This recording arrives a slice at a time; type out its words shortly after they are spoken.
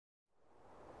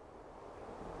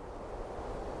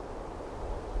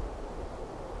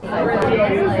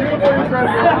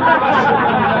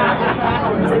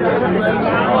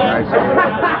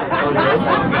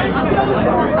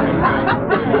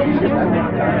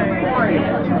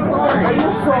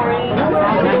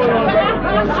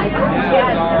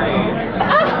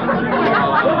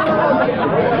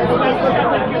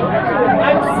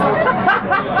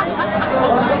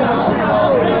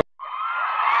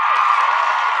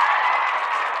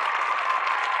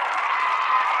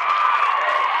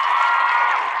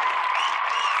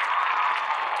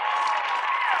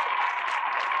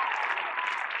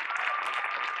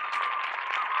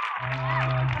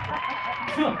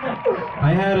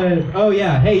I had a, oh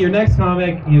yeah, hey, your next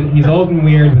comic, he's old and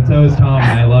weird, but so is Tom,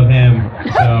 and I love him,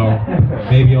 so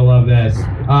maybe you'll love this.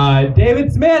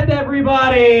 David Smith,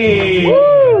 everybody!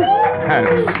 Woo!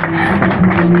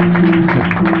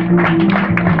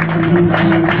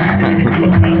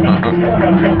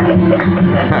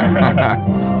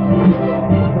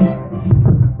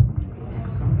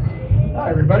 Hi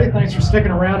everybody, thanks for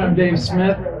sticking around. I'm Dave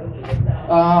Smith.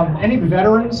 Any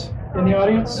veterans in the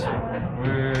audience?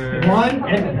 One?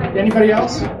 Anybody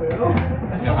else?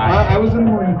 I was in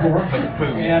the Marine Corps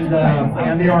and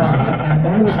the Army. And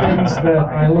one of the things that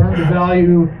I learned to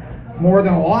value more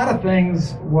than a lot of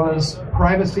things was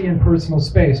privacy and personal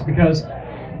space, because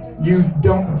you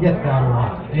don't get that a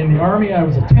lot. In the Army, I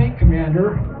was a tank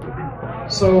commander,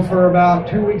 so for about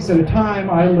 2 weeks at a time,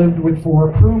 I lived with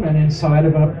 4 crewmen inside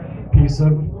of a piece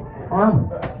of armor.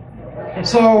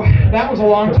 So that was a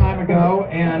long time ago,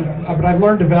 but I've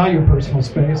learned to value personal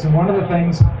space. And one of the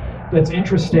things that's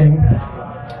interesting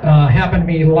happened to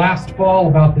me last fall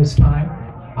about this time.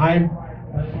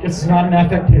 It's not an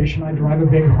affectation. I drive a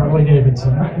big Harley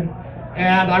Davidson.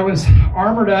 And I was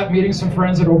armored up meeting some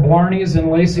friends at O'Blarney's in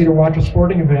Lacey to watch a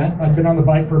sporting event. I'd been on the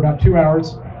bike for about 2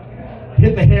 hours.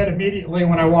 Hit the head immediately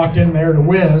when I walked in there to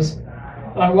whiz.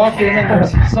 I walked in and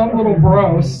there's some little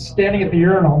bro standing at the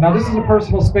urinal. Now this is a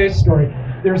personal space story.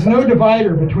 There's no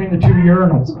divider between the 2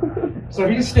 urinals. So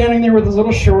he's standing there with his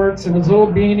little shorts and his little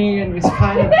beanie, and he's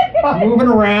kind of moving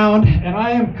around, and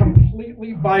I am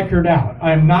completely bikered out.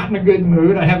 I'm not in a good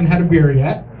mood. I haven't had a beer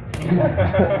yet.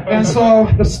 And so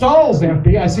the stall's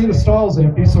empty. I see the stall's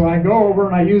empty, so I go over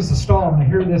and I use the stall, and I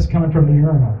hear this coming from the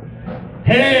urinal.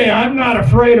 Hey, I'm not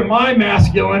afraid of my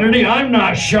masculinity. I'm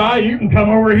not shy. You can come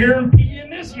over here and pee in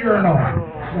this urinal.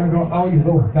 And I go, oh, you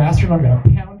little bastard, I'm going to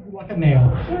pound you like a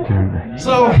nail.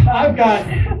 So I've got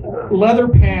leather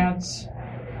pants,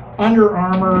 Under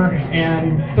Armour,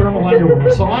 and thermal underwear.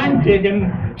 So I'm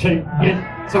digging to get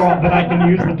so that I can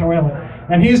use the toilet.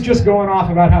 And he's just going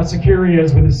off about how secure he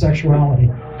is with his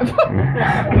sexuality.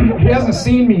 He hasn't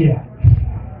seen me yet.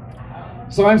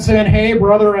 So I'm saying, hey,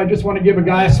 brother, I just want to give a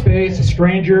guy space, a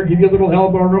stranger, give you a little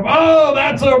elbow room. Oh,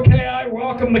 that's okay. I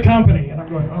welcome the company. And I'm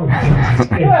going, oh,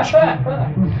 Jesus.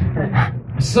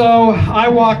 So I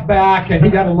walked back, and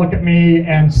he got a look at me,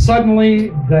 and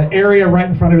suddenly the area right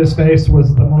in front of his face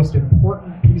was the most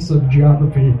important piece of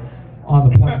geography on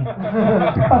the planet.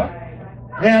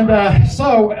 And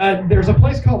so there's a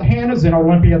place called Hannah's in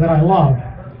Olympia that I love.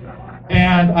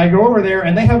 And I go over there,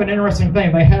 and they have an interesting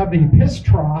thing. They have the piss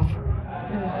trough,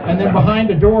 and then behind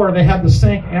the door, they have the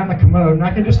sink and the commode. And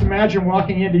I can just imagine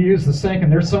walking in to use the sink,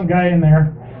 and there's some guy in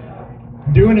there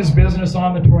doing his business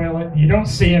on the toilet. You don't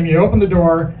see him. You open the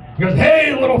door. He goes,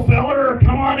 hey, little feller,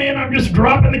 come on in. I'm just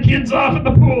dropping the kids off at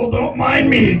the pool. Don't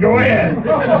mind me. Go ahead.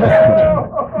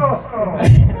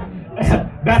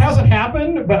 That hasn't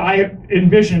happened, but I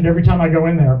envisioned every time I go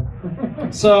in there.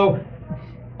 So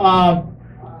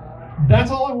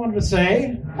that's all I wanted to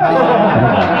say.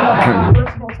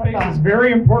 Personal space is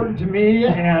very important to me,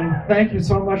 and thank you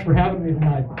so much for having me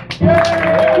tonight.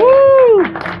 Yay! Woo!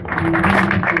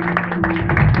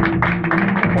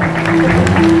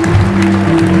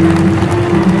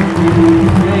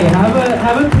 Hey,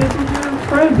 have a piss with your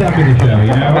friends after the show, you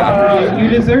know? You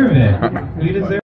deserve it. You deserve